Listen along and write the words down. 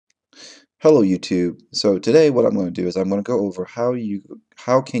Hello YouTube. So today what I'm going to do is I'm going to go over how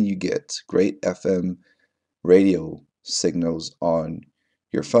can you get great FM radio signals on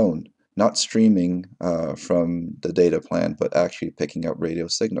your phone, not streaming from the data plan, but actually picking up radio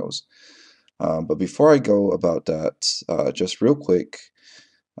signals. But before I go about that, just real quick,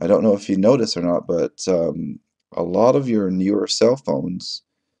 I don't know if you notice or not, but a lot of your newer cell phones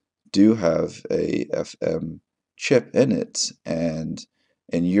do have a FM chip in it, and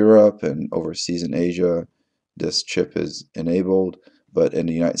in Europe and overseas in Asia, this chip is enabled, but in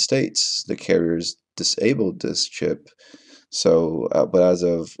the United States, the carriers disabled this chip. So, but as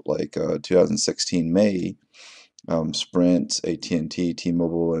of 2016 May, Sprint, at&t,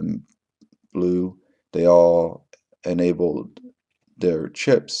 T-Mobile, and Blue, they all enabled their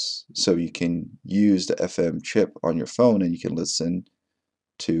chips, so you can use the FM chip on your phone and you can listen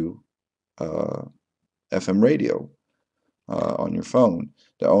to uh, FM radio on your phone.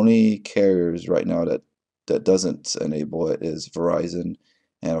 The only carriers right now that doesn't enable it is Verizon,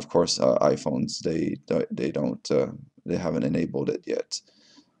 and of course iPhones. They haven't enabled it yet.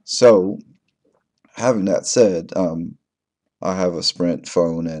 So having that said, I have a Sprint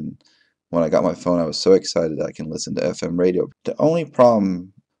phone, and when I got my phone, I was so excited that I can listen to FM radio. The only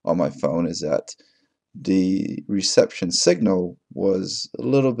problem on my phone is that the reception signal was a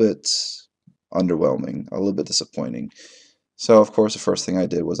little bit underwhelming, a little bit disappointing. So, of course, the first thing I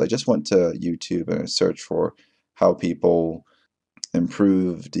did was I just went to YouTube and I searched for how people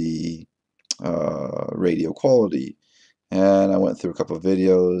improve the radio quality. And I went through a couple of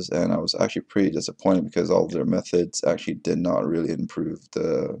videos, and I was actually pretty disappointed because all of their methods actually did not really improve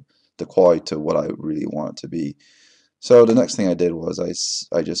the quality to what I really want it to be. So the next thing I did was I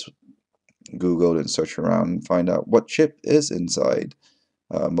just Googled and searched around and find out what chip is inside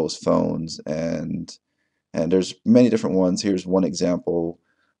most phones, and there's many different ones. Here's one example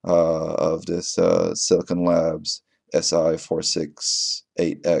of this Silicon Labs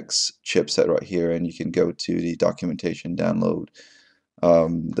SI468X chipset right here, and you can go to the documentation, download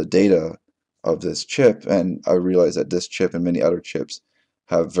the data of this chip, and I realized that this chip and many other chips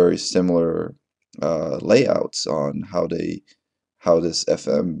have very similar layouts on how this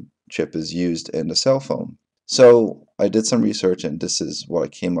FM chip is used in the cell phone. So I did some research, and this is what I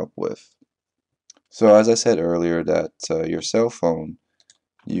came up with. So as I said earlier, that your cell phone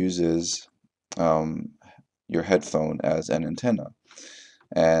uses um, your headphone as an antenna,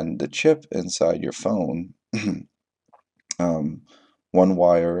 and the chip inside your phone, um, one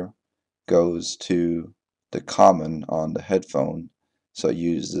wire goes to the common on the headphone, so it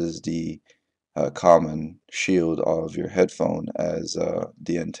uses the common shield of your headphone as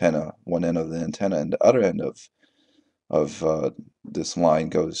the antenna, one end of the antenna, and the other end of this line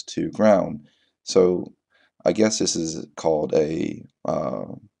goes to ground. So I guess this is called a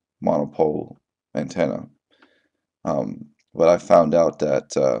monopole antenna. But I found out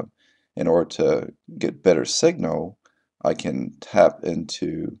that in order to get better signal, I can tap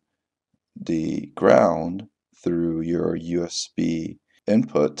into the ground through your USB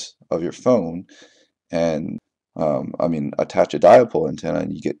input of your phone, and attach a dipole antenna,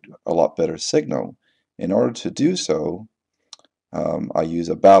 and you get a lot better signal. In order to do so, I use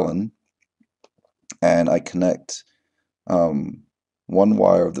a balun, and I connect one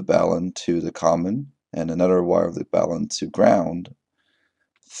wire of the balun to the common and another wire of the balun to ground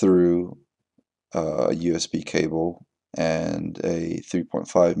through a USB cable and a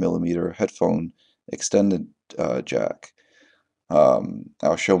 3.5 millimeter headphone extended jack.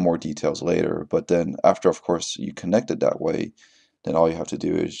 I'll show more details later, but then after, of course, you connect it that way, then all you have to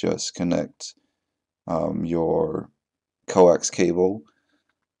do is just connect your coax cable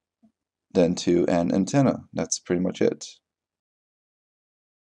then to an antenna. That's pretty much it.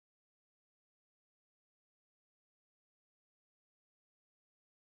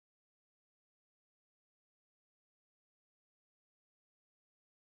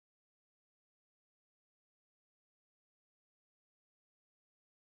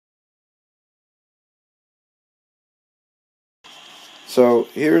 So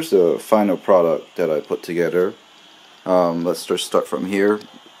here's the final product that I put together. Let's just start from here.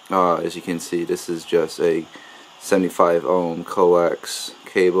 As you can see, this is just a 75 ohm coax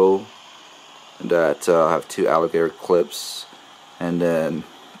cable that I have two alligator clips, and then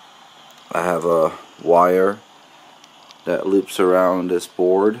I have a wire that loops around this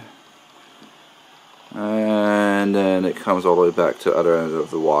board, and then it comes all the way back to the other end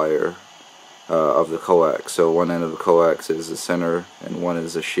of the wire of the coax. So one end of the coax is the center and one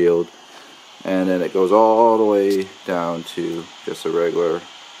is the shield, and then it goes all the way down to just a regular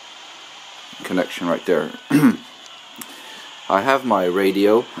connection right there. I have my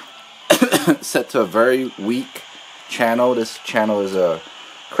radio set to a very weak channel. This channel is a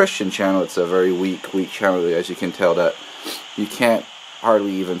Christian channel. It's a very weak channel, as you can tell that you can't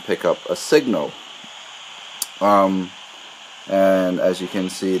hardly even pick up a signal. And as you can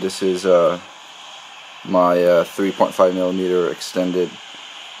see, this is my 3.5mm extended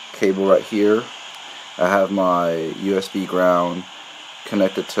cable right here. I have my USB ground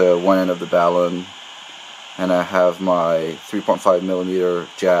connected to one end of the balun, and I have my 3.5mm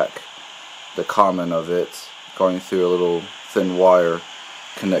jack, the common of it, going through a little thin wire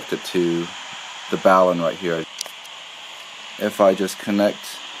connected to the balun right here. If I just connect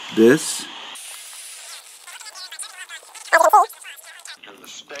this,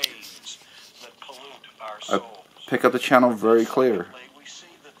 I pick up the channel very clear.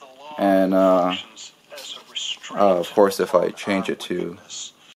 And of course, if I change it to,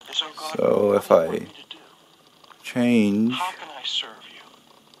 so if I change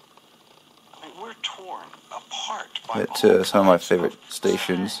it to some of my favorite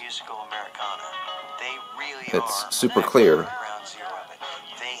stations, it's super clear.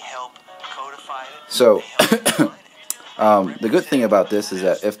 So the good thing about this is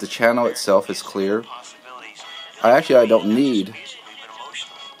that if the channel itself is clear, I don't need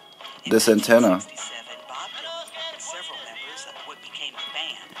this antenna.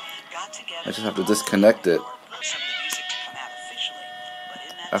 I just have to disconnect it.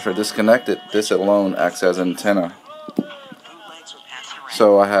 After I disconnect it, this alone acts as an antenna.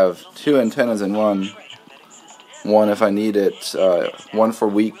 So I have two antennas in one. One if I need it, one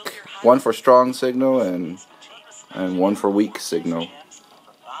for strong signal and one for weak signal.